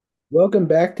Welcome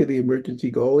back to the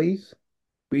emergency goalies.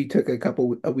 We took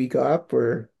a week off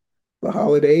for the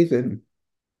holidays, and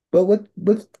but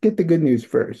let's get the good news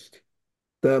first.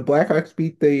 The Blackhawks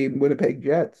beat the Winnipeg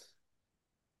Jets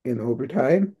in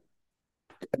overtime.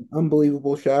 An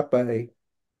unbelievable shot by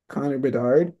Connor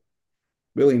Bedard.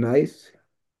 Really nice.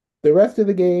 The rest of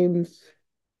the games,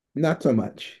 not so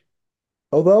much.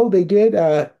 Although they did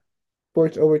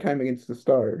force overtime against the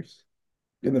Stars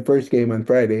in the first game on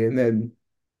Friday, and then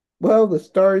well, the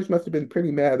Stars must have been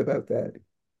pretty mad about that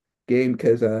game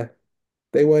because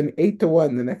they won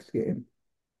 8-1 the next game.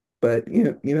 But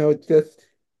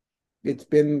it's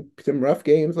been some rough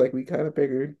games like we kind of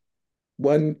figured.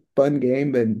 One fun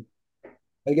game, and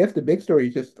I guess the big story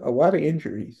is just a lot of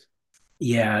injuries.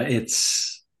 Yeah,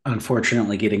 it's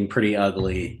unfortunately getting pretty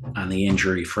ugly on the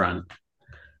injury front.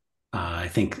 I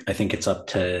think it's up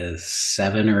to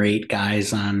 7 or 8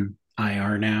 guys on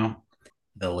IR now.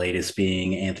 The latest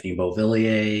being Anthony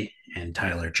Beauvillier and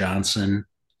Tyler Johnson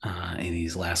in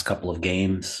these last couple of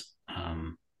games.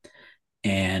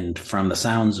 And from the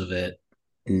sounds of it,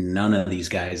 none of these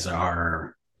guys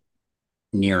are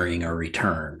nearing a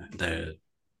return. The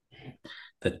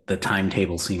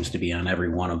timetable seems to be on every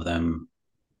one of them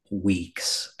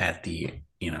weeks at the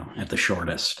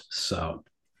shortest. So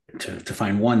to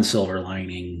find one silver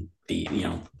lining,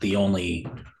 the only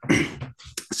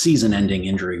season ending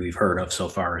injury we've heard of so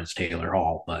far is Taylor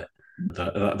Hall, but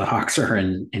the Hawks are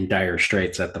in dire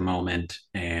straits at the moment,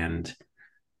 and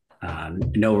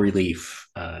no relief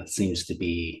seems to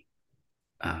be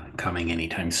coming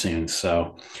anytime soon.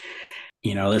 So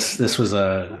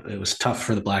it was tough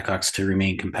for the Blackhawks to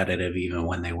remain competitive even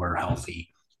when they were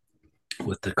healthy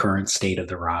with the current state of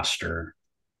the roster.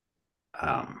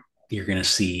 You're going to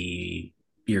see,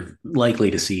 you're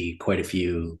likely to see quite a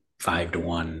few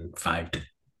 5-1,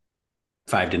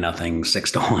 5-0,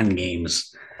 6-1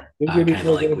 games, There's gonna be kind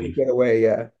of more like games to we, get away,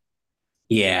 yeah.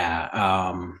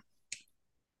 yeah.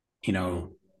 You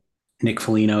know, Nick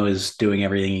Foligno is doing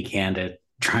everything he can to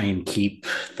try and keep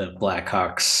the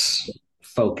Blackhawks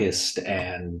focused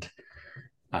and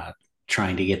uh,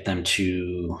 trying to get them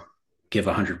to give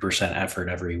 100% effort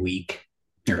every week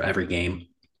or every game.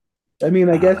 I mean,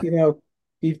 I guess Uh,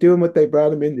 he's doing what they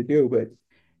brought him in to do, but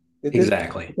at this point,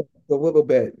 exactly. it's a little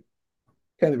bit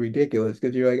kind of ridiculous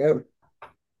because you're like,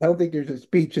 I don't think there's a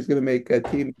speech that's gonna make a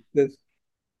team this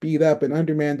beat up and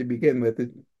undermanned to begin with.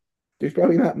 There's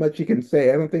probably not much you can say.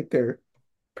 I don't think they're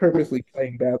purposely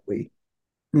playing badly.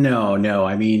 No, no.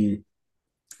 I mean,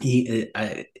 he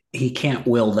can't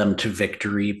will them to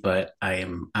victory, but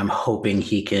I'm hoping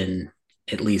he can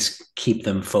at least keep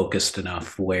them focused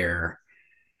enough where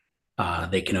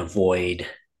they can avoid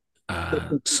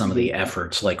some of the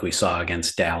efforts like we saw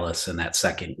against Dallas in that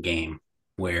second game,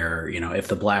 where if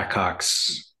the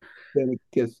Blackhawks, Then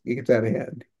it gets out of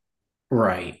hand.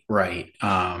 right,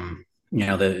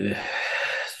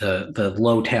 the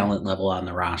low talent level on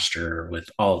the roster with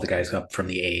all of the guys up from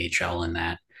the AHL and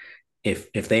that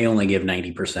if they only give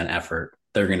 90% effort,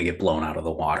 they're going to get blown out of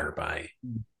the water by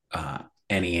uh,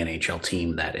 any NHL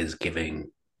team that is giving,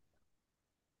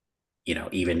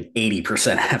 even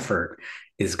 80% effort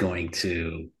is going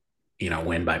to,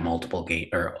 win by multiple game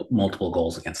or multiple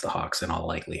goals against the Hawks in all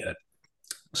likelihood.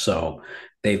 So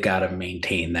they've got to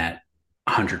maintain that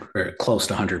 100 or close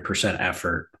to 100%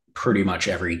 effort pretty much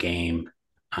every game.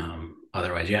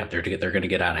 Otherwise, yeah, they're going to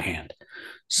get out of hand.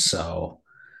 So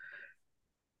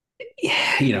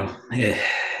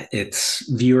it's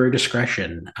viewer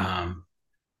discretion.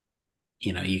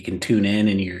 You can tune in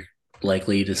and you're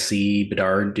likely to see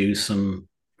Bedard do some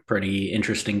pretty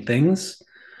interesting things,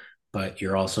 but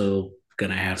you're also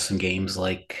going to have some games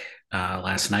like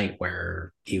last night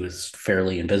where he was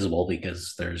fairly invisible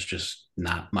because there's just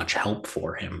not much help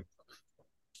for him.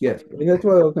 Yes, and that's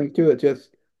one of those things too. It's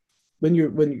just when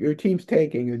your team's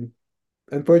tanking, and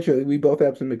unfortunately, we both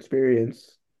have some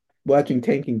experience watching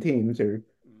tanking teams or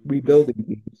rebuilding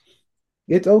teams.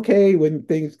 It's okay when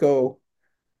things go.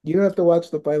 You don't have to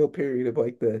watch the final period of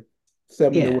like the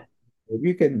 7-1. Yeah,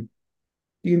 You can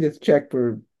just check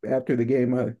for after the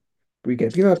game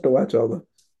recap. You don't have to watch all the.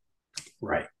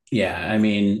 right. Yeah, I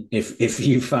mean, if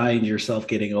you find yourself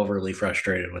getting overly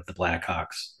frustrated with the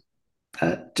Blackhawks,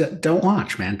 don't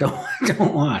watch, man.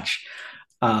 Don't watch.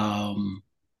 Um,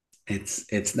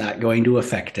 it's not going to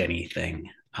affect anything.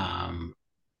 I'm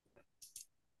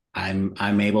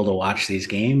able to watch these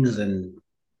games and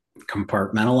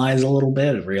compartmentalize a little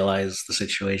bit and realize the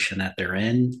situation that they're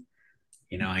in.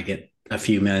 I get a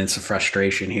few minutes of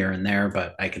frustration here and there,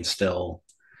 but I can still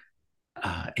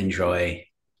enjoy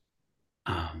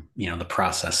the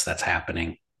process that's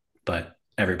happening. But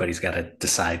everybody's got to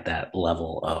decide that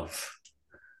level of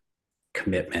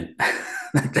commitment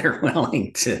that they're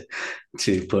willing to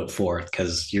put forth,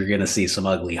 because you're going to see some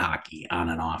ugly hockey on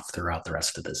and off throughout the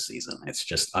rest of this season. It's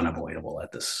just unavoidable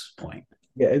at this point.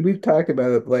 Yeah, and we've talked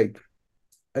about it like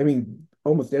I mean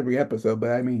almost every episode,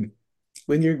 but I mean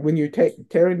when you're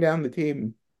tearing down the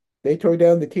team, they tore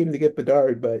down the team to get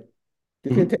Bedard, but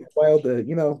it's gonna Mm-hmm. take a while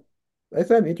to, I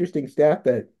saw an interesting stat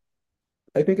that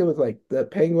I think it was like the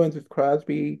Penguins with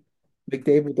Crosby,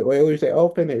 McDavid with the Oilers, they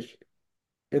all finished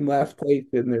in last place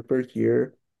in their first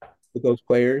year with those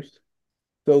players.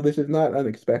 So this is not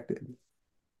unexpected.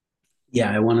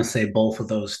 Yeah, I want to say both of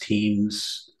those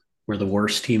teams were the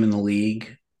worst team in the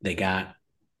league. They got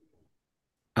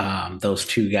those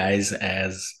two guys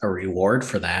as a reward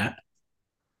for that.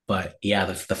 But yeah,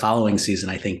 the following season,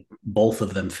 I think both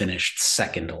of them finished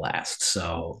second to last.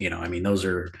 So, I mean, those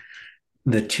are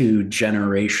the two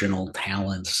generational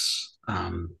talents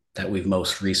that we've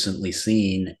most recently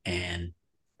seen. And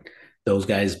those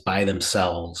guys by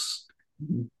themselves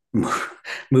Mhm.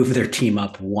 move their team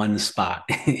up one spot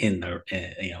in the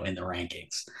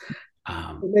rankings.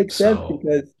 It makes sense So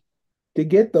because to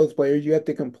get those players, you have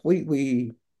to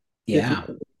completely yeah,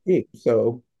 dismantle the team.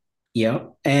 So, yeah,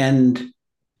 and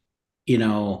you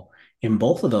know, in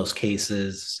both of those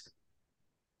cases,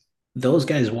 those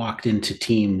guys walked into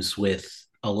teams with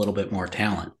a little bit more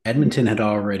talent. Edmonton had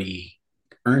already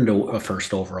earned a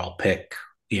first overall pick.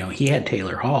 He had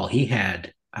Taylor Hall. He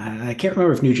had, I can't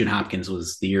remember if Nugent Hopkins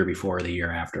was the year before or the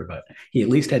year after, but he at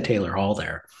least had Taylor Hall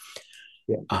there.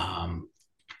 yeah. Um,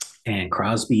 and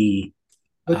Crosby,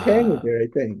 Letang was uh, there, I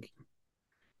think.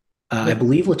 I But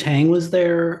believe Letang was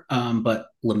there, but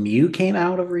Lemieux came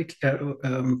out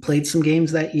of played some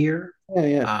games that year. yeah,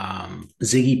 yeah,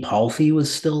 Ziggy Palffy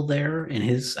was still there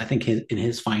I think in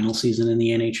his final season in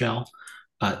the NHL.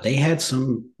 They had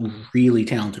some really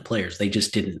talented players. They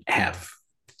just didn't have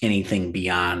anything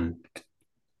beyond,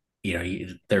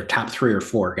 their top three or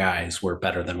four guys were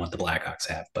better than what the Blackhawks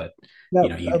have. But, no,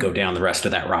 you'd go down the rest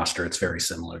of that roster, it's very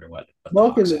similar to what the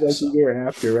Malkin Hawks was have. like the So, year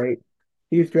after, right?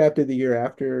 He was drafted the year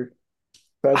after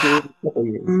Crosby, a couple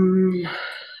years. um,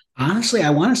 honestly, I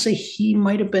want to say he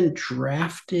might have been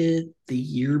drafted the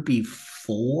year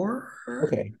before,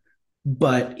 Okay,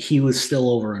 but he was still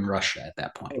over in Russia at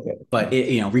that point. okay, But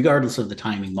regardless of the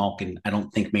timing, Malkin, I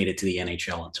don't think made it to the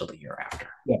NHL until the year after.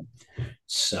 yeah.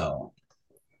 So,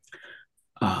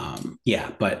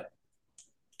 yeah, but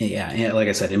yeah, like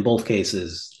I said, in both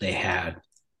cases, they had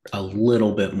a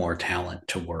little bit more talent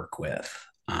to work with.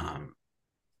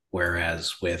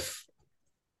 Whereas with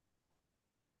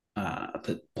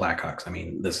the Blackhawks, I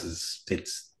mean,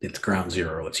 it's ground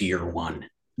zero. It's year one.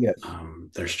 Yes.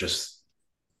 There's just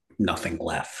nothing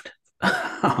left.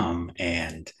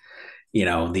 And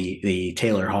the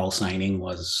Taylor Hall signing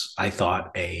was, I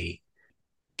thought, a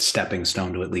stepping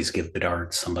stone to at least give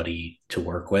Bedard somebody to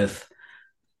work with.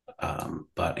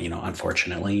 But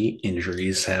unfortunately,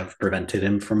 injuries have prevented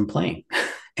him from playing,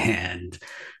 and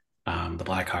the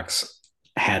Blackhawks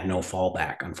had no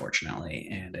fallback, unfortunately,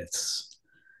 and it's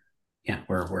yeah,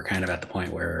 we're kind of at the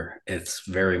point where it's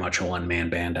very much a one man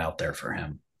band out there for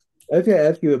him. I was gonna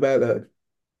ask you about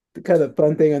the kind of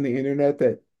fun thing on the internet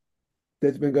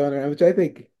that's been going around, which I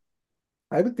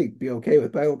would think be okay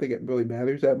with, but I don't think it really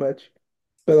matters that much.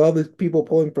 But all these people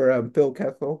pulling for Phil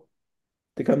Kessel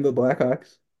to come to the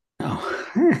Blackhawks.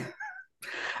 Oh,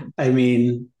 I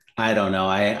mean, I don't know.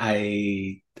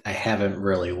 I haven't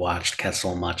really watched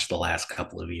Kessel much the last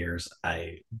couple of years.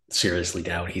 I seriously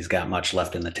doubt he's got much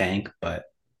left in the tank. But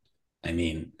I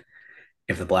mean,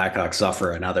 if the Blackhawks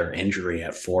suffer another injury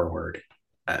at forward,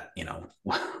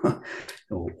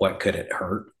 what could it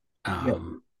hurt?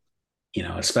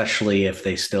 Yeah. Especially if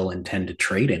they still intend to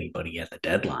trade anybody at the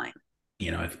deadline.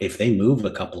 If they move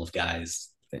a couple of guys,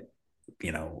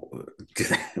 you know,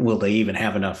 will they even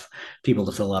have enough people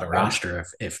to fill out a roster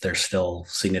if there's still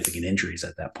significant injuries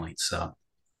at that point? So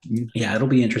Mhm. yeah, it'll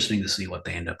be interesting to see what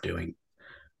they end up doing.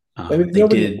 I mean, They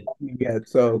nobody's did talking yet,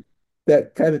 so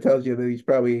that kind of tells you that he's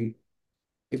probably,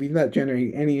 if he's not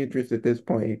generating any interest at this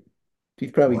point,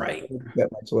 he's probably right. not that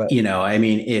much left. I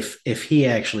mean, if he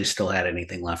actually still had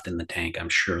anything left in the tank, I'm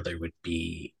sure there would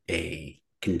be a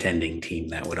contending team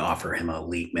that would offer him a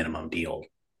league minimum deal,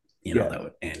 Yeah. that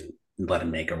would and let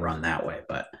him make a run that way.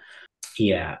 But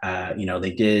yeah,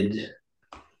 they did,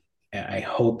 I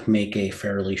hope, make a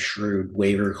fairly shrewd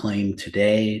waiver claim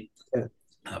today,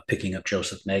 Yeah. picking up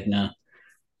Joseph Megna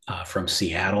from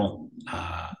Seattle,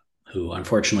 who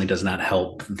unfortunately does not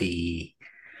help the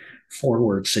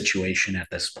forward situation at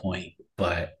this point,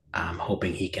 but I'm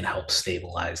hoping he can help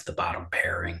stabilize the bottom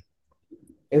pairing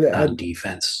And on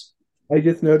defense. I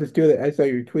just noticed too that I saw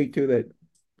your tweet too that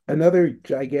another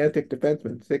gigantic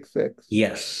defenseman, 6'6".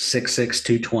 Yes, 6'6",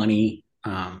 220,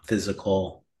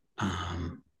 physical.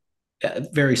 Um,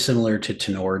 Very similar to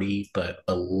Tenorti, but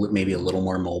maybe a little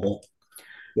more mobile.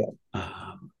 Yeah,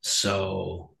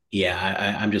 So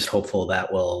yeah, I'm just hopeful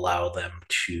that will allow them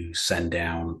to send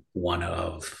down one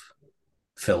of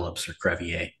Phillips or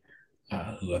Crevier,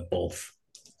 who have both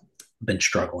been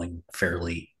struggling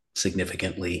fairly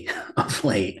significantly of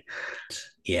late.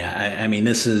 Yeah, I mean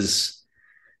this is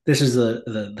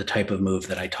the type of move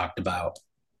that I talked about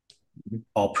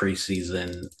all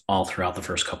preseason, all throughout the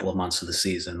first couple of months of the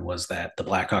season, was that the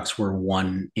Blackhawks were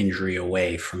one injury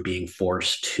away from being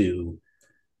forced to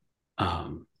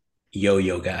um,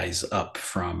 yo-yo guys up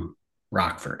from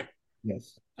Rockford,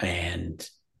 yes, and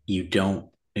you don't,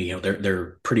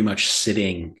 they're pretty much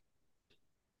sitting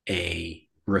a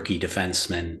rookie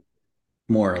defenseman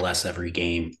more or less every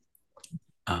game.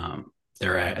 Um,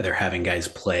 they're having guys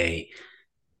play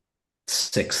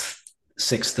sixth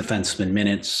six defenseman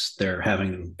minutes. They're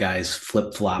having guys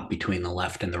flip flop between the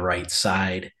left and the right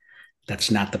side. That's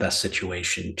not the best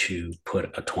situation to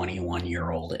put a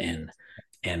 21-year-old in.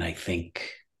 And I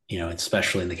think,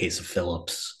 especially in the case of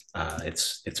Phillips,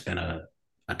 it's been a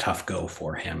tough go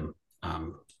for him, yeah.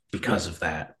 because of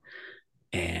that.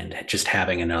 And just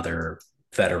having another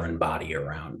veteran body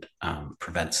around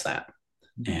prevents that.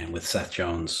 Mhm. And with Seth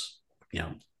Jones, you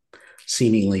know,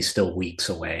 seemingly still weeks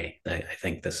away, I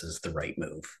think this is the right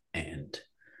move. And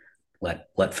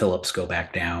let Phillips go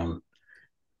back down.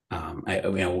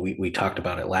 We talked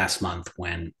about it last month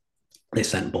when they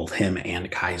sent both him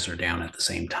and Kaiser down at the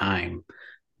same time.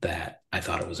 That I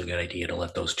thought it was a good idea to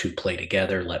let those two play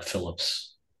together. Let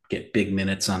Phillips get big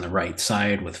minutes on the right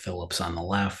side with Phillips on the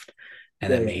left, and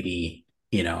Yeah, then yeah. maybe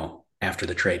after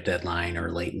the trade deadline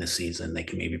or late in the season, they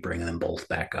can maybe bring them both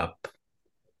back up,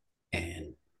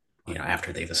 and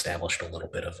after they've established a little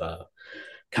bit of a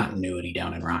continuity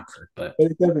down in Rockford. But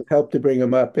But it doesn't help to bring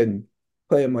him up and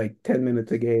play him like 10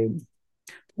 minutes a game.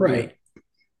 right,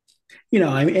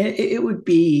 I mean, it would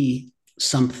be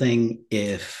something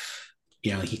if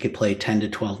he could play 10 to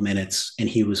 12 minutes and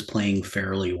he was playing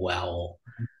fairly well.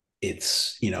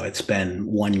 It's been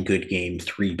one good game,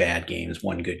 three bad games,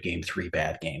 one good game, three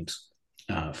bad games,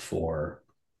 for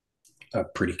a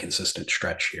pretty consistent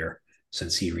stretch here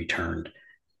since he returned.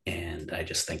 And I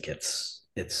just think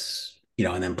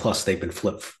and then plus they've been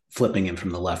flipping him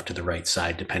from the left to the right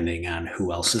side depending on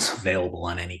who else is available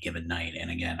on any given night.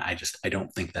 And again, I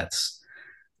don't think that's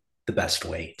the best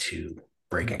way to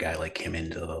break a No. guy like him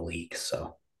into the league.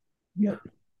 So Yep.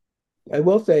 I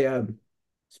will say,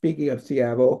 speaking of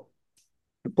Seattle,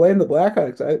 playing the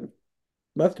Blackhawks, I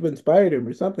must have inspired him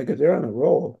or something because they're on a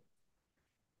roll.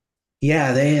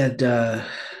 yeah, they had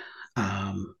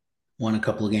won a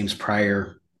couple of games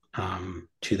prior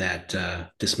to that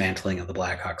dismantling of the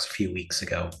Blackhawks a few weeks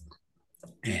ago.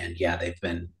 And yeah, they've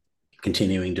been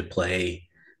continuing to play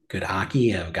good hockey,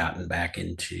 have gotten back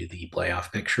into the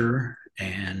playoff picture,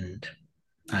 and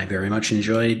I very much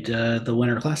enjoyed the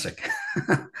Winter Classic.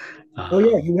 Oh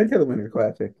yeah, he um, went to the Winter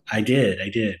Classic. I did. I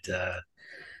did.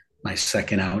 My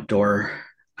second outdoor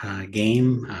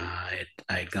game. I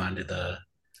had gone to the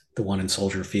one in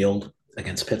Soldier Field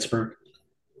against Pittsburgh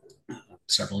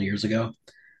several years ago,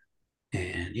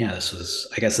 and yeah,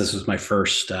 I guess this was my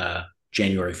first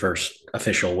January 1st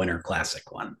official Winter Classic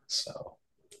one. So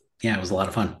yeah, it was a lot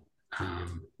of fun.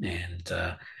 And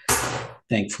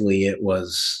thankfully, it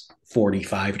was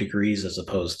 45 degrees as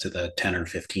opposed to the 10 or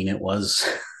 15 it was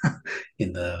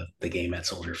in the game at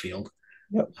Soldier Field.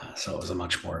 Yep. So it was a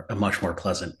much more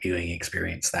pleasant viewing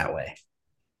experience that way.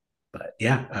 But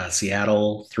yeah,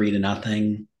 Seattle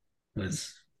 3-0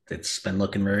 was it's been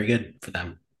looking very good for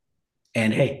them.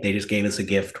 And hey, they just gave us a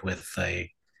gift with a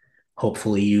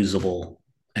hopefully usable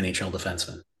NHL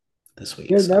defenseman this week.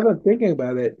 Yeah, now So that I'm thinking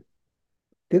about it,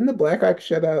 didn't the Blackhawks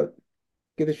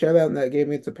get a shutout in that game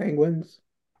against the Penguins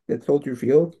at Soldier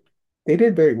Field? They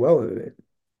did very well in it.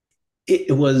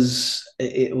 it was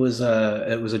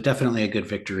a definitely a good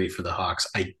victory for the Hawks.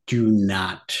 I do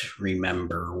not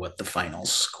remember what the final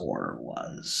score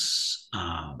was,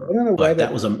 I don't know why but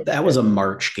that. that was a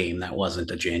March game. That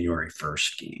wasn't a January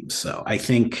 1st game. So I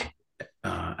think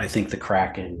the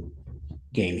Kraken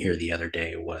game here the other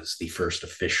day was the first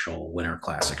official Winter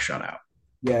Classic shutout.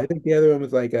 Yeah, I think the other one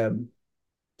was like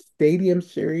Stadium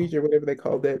Series or whatever they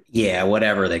called it. Yeah,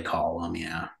 whatever they call them.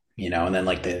 Yeah. And then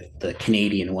like the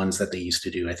Canadian ones that they used to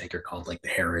do, I think are called like the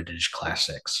Heritage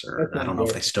Classics, That or I don't sounds know if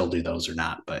right. they still do those or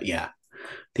not. But yeah,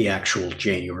 the actual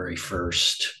January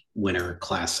 1st Winter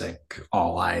Classic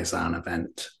all eyes on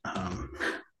event,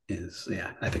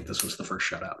 yeah, I think this was the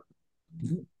first shutout.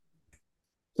 Mhm.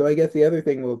 So I guess the other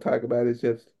thing we'll talk about is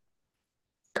just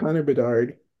Connor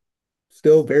Bedard,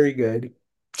 still very good.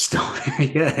 Still very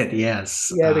good.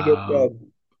 Yes. He had to get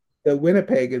the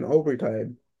Winnipeg in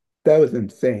overtime. That was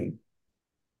insane.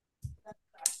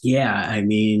 Yeah. I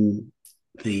mean,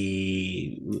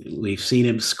 the we've seen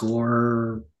him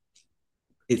score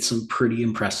it's some pretty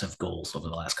impressive goals over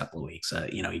the last couple of weeks.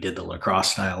 He did the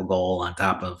lacrosse style goal on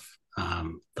top of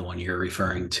the one you're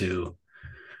referring to,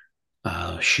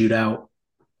 shootout.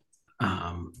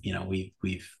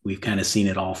 We've kind of seen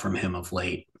it all from him of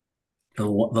late. The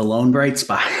lone bright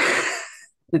spot,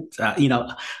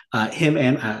 him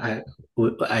and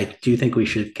I do think we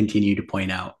should continue to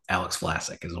point out Alex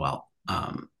Vlasic as well.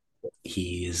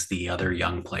 He is the other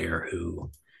young player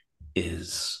who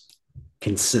is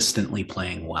consistently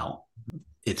playing well.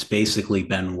 It's basically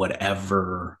been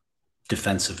whatever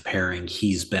defensive pairing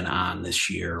he's been on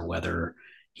this year, whether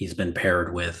he's been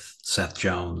paired with Seth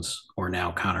Jones or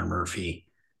now Connor Murphy,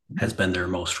 has been their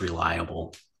most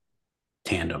reliable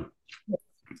tandem.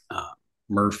 Uh,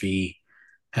 Murphy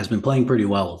has been playing pretty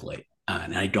well of late,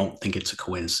 and I don't think it's a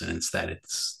coincidence that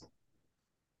it's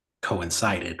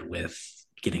coincided with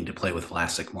getting to play with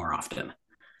Vlasic more often.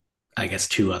 I guess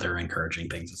two other encouraging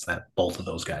things is that both of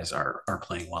those guys are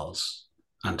playing well as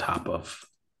on top of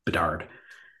Bedard.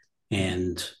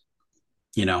 And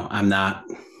I'm not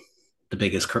the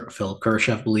biggest Phil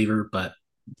Kurashev believer, but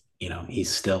he's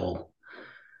still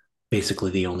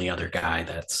basically the only other guy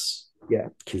that's Yeah,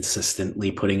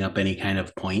 consistently putting up any kind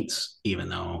of points, even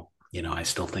though I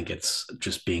still think it's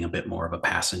just being a bit more of a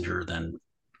passenger than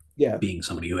yeah. being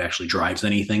somebody who actually drives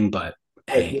anything. But But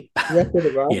the hey, rest of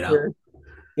the you know, roster,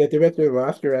 yeah, the rest of the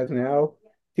roster as now,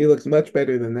 he looks much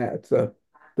better than that. So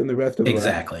than the rest of the roster.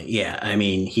 exactly. Yeah. I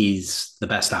mean, he's the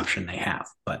best option they have,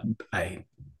 but I,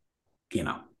 you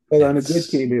know, But on a good it's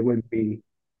team, it wouldn't be.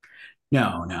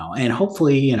 no, no. And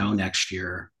hopefully, next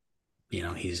year,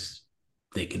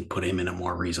 they can put him in a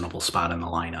more reasonable spot in the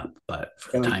lineup. But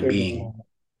for the I'm time sure. being,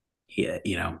 yeah,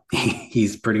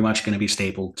 he's pretty much going to be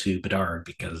stapled to Bedard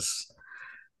because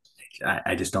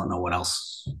I just don't know what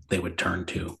else they would turn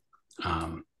to.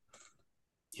 Um,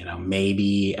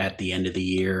 maybe at the end of the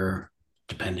year,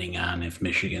 depending on if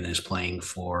Michigan is playing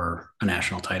for a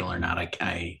national title or not,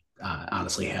 I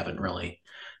honestly haven't really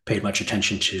paid much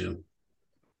attention to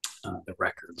the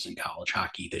records in college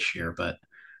hockey this year. But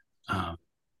um,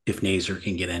 if Nazar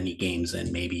can get any games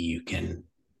in, maybe you can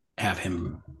have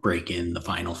him break in the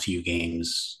final few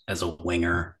games as a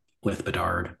winger with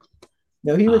Bedard.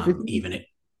 No, Even it,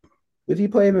 was he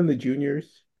playing in the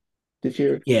juniors this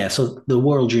year? yeah. So the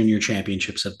World Junior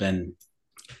Championships have been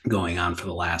going on for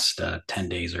the last 10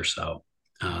 days or so,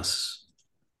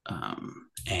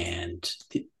 and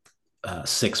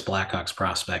six Blackhawks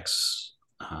prospects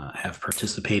have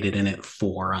participated in it.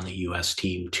 Four on the U.S.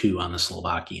 team, two on the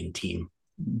Slovakian team.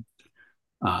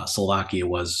 Slovakia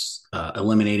was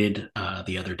eliminated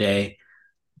the other day,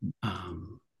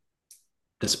 um,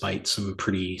 despite some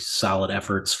pretty solid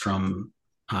efforts from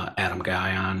Adam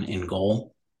Guyon in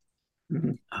goal.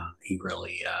 Mhm. He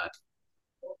really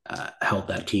held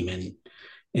that team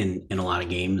in a lot of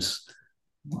games,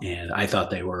 and I thought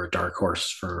they were a dark horse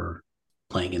for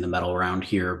playing in the medal round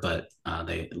here, but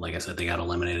they, like I said, they got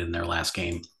eliminated in their last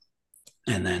game.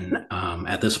 And then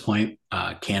at this point,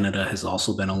 Canada has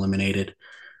also been eliminated,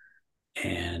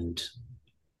 and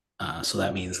so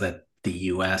that means that the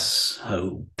U.S.,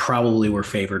 who probably were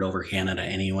favored over Canada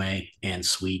anyway, and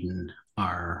Sweden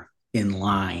are in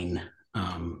line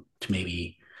to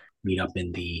maybe meet up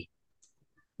in the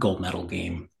gold medal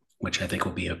game, which I think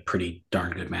will be a pretty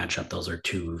darn good matchup. Those are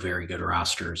two very good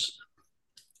rosters.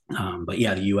 But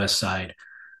yeah, the U.S. side,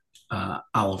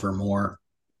 Oliver Moore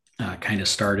kind of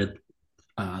started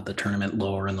the tournament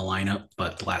lower in the lineup,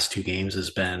 but the last two games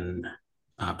has been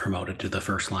promoted to the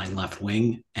first line left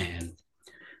wing, and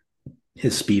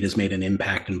his speed has made an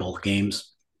impact in both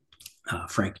games.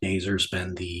 Frank Nazar's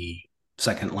been the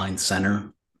second line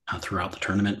center throughout the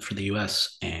tournament for the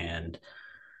U.S., and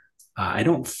I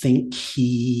don't think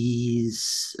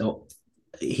he's. Oh,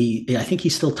 I think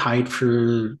he's still tied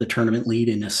for the tournament lead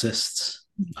in assists,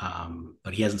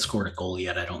 but he hasn't scored a goal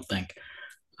yet. I don't think.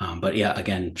 But yeah,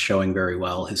 again, showing very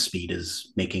well. His speed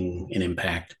is making an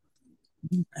impact.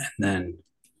 And then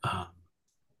um,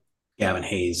 Gavin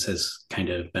Hayes has kind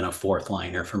of been a fourth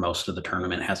liner for most of the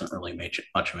tournament, hasn't really made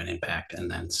much of an impact. And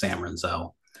then Sam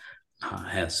Renzel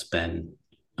has been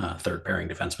third pairing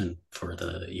defenseman for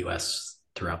the U.S.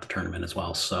 throughout the tournament as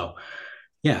well. So,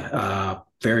 yeah,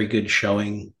 very good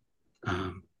showing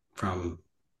from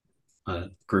a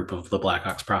group of the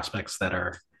Blackhawks prospects that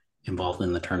are involved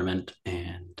in the tournament.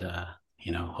 And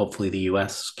hopefully the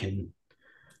U.S. can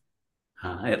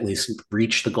at least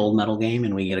reach the gold medal game,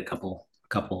 and we get a couple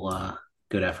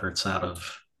good efforts out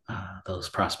of those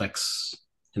prospects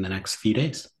in the next few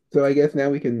days. So I guess now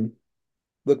we can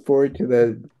look forward to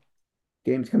the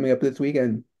games coming up this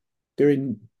weekend. They're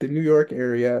in the New York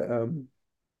area, at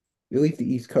least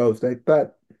the East Coast.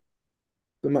 I'm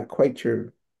not quite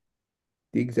sure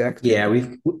the exact Yeah,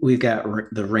 schedule. we've got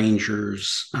the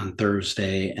Rangers on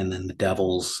Thursday and then the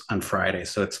Devils on Friday.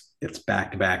 So it's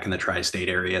back to back in the tri-state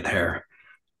area there.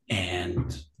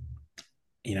 And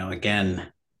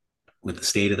again, with the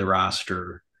state of the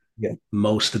roster, Yeah,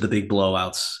 most of the big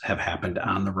blowouts have happened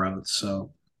on the road.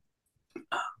 So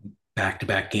back to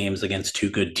back games against two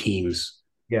good teams,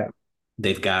 yeah,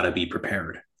 they've got to be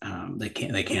prepared. They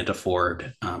can't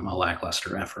afford a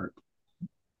lackluster effort.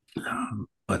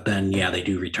 But then yeah, they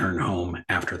do return home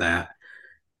after that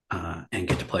and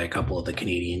get to play a couple of the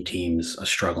Canadian teams, a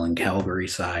struggling Calgary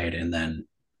side, and then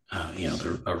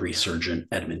a resurgent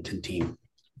Edmonton team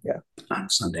yeah. on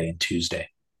Sunday and Tuesday.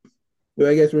 So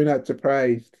I guess we're not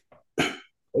surprised,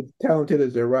 as talented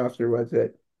as their roster was,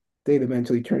 that they'd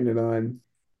eventually turn it on,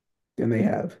 and they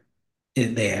have.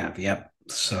 They have, yep.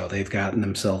 So they've gotten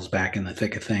themselves back in the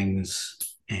thick of things.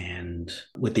 And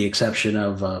with the exception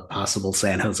of a possible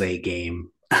San Jose game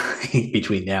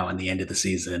between now and the end of the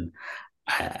season,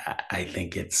 I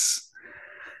think it's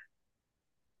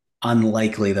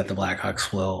unlikely that the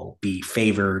Blackhawks will be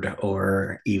favored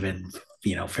or even,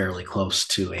 fairly close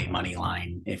to a money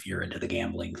line if you're into the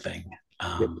gambling thing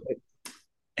The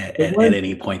at one,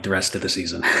 any point the rest of the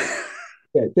season.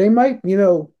 yeah, they might,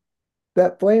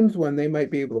 that Flames one, they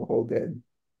might be able to hold in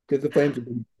because the Flames have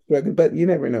been struggling, but you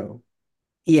never know.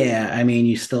 Yeah, I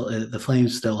mean, the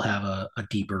Flames still have a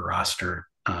deeper roster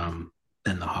than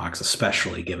the Hawks,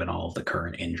 especially given all of the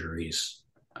current injuries.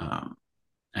 Um,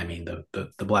 I mean, the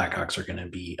Blackhawks are going to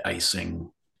be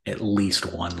icing at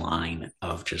least one line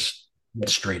of just Yeah,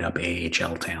 straight up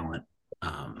AHL talent,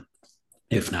 um,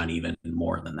 if not even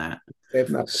more than that. they have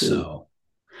not two. So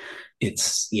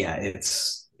it's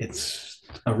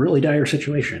a really dire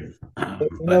situation. But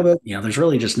But the there's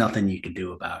really just nothing you can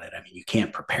do about it. I mean, you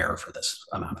can't prepare for this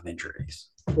amount of injuries.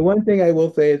 the one thing I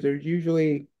will say is there's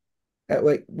usually at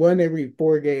like one every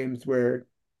 4 games where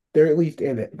they're at least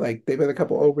in it. Like they've had a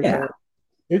couple overtime.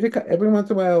 Yeah, Every once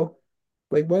in a while,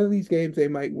 like one of these games they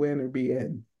might win or be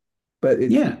in, but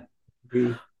it's yeah,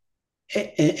 be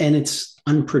and it's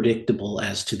unpredictable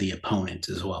as to the opponent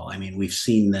as well. I mean, we've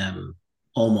seen them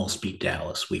almost beat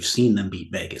Dallas. We've seen them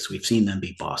beat Vegas. We've seen them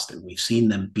beat Boston. We've seen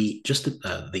them beat just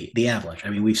the Avalanche. I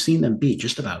mean, we've seen them beat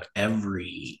just about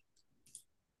every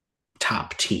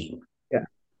top team, yeah.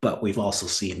 but we've also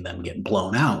seen them get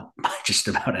blown out by just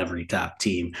about every top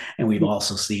team. And we've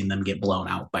also seen them get blown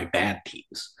out by bad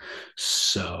teams. We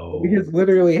So, just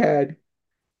literally had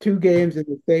 2 games in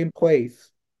the same place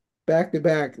back to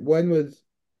back. One was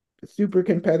super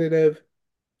competitive.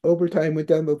 Overtime went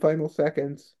down to the final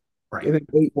seconds, right, and then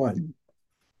 8-1.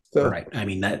 So right. I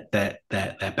mean, that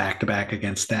back to back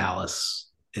against Dallas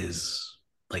is,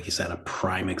 like you said, a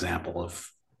prime example of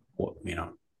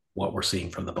what we're seeing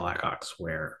from the Blackhawks,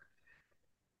 where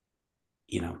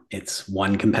it's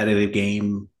one competitive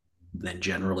game, then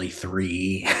generally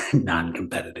three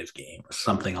non-competitive games,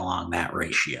 something along that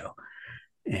ratio.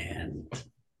 And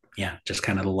yeah, just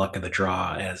kind of the luck of the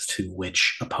draw as to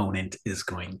which opponent is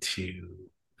going to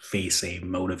face a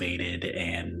motivated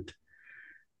and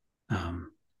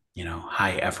um,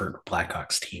 high effort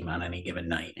Blackhawks team on any given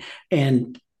night.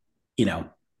 And you know,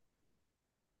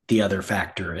 the other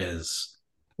factor is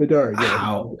Bedard, yeah.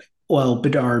 how well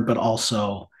Bedard, but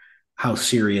also how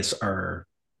serious are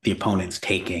the opponents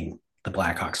taking the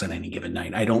Blackhawks on any given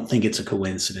night. I don't think it's a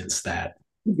coincidence that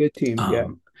Good team, yeah.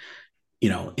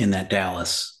 um, in that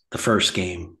Dallas, the first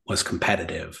game was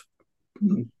competitive.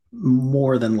 Mhm.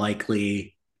 More than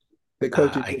likely, The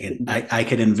coaches I just can didn't- I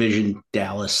can envision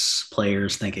Dallas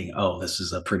players thinking, "Oh, this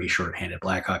is a pretty short-handed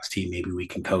Blackhawks team. Maybe we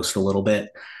can coast a little bit."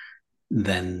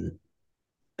 Then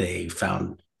they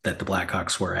found that the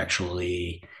Blackhawks were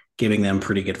actually giving them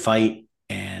pretty good fight,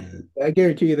 and I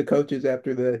guarantee you the coaches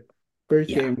after the first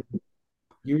yeah, game,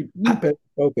 you I better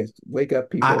focus, wake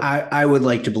up people. I would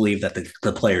like to believe that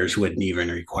the players wouldn't even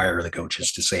require the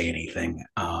coaches to say anything.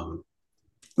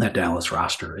 That Dallas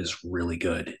roster is really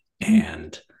good, Mhm.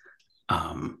 and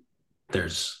um,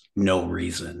 there's no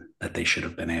reason that they should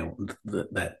have been able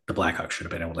that the Blackhawks should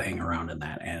have been able to hang around in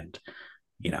that. And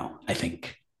I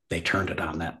think they turned it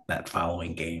on that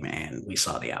following game, and we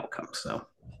saw the outcome. So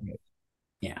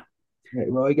yeah, Right,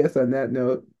 well, I guess on that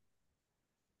note,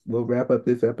 we'll wrap up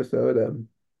this episode.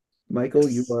 Michael,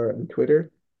 you yes, are on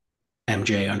Twitter.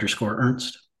 MJ underscore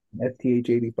Ernst.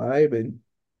 STH85. And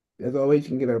as always, you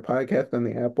can get our podcast on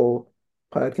the Apple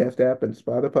Podcast app and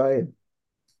Spotify. And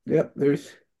yep,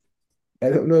 I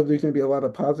don't know if there's going to be a lot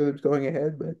of positives going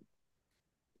ahead, but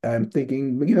I'm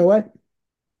thinking, you know what?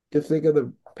 Just think of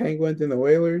the Penguins and the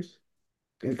Oilers.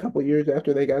 In a couple years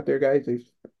after they got their guys, they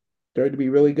started to be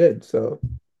really good. So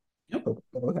Yep. hope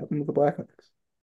that'll happen with the Blackhawks.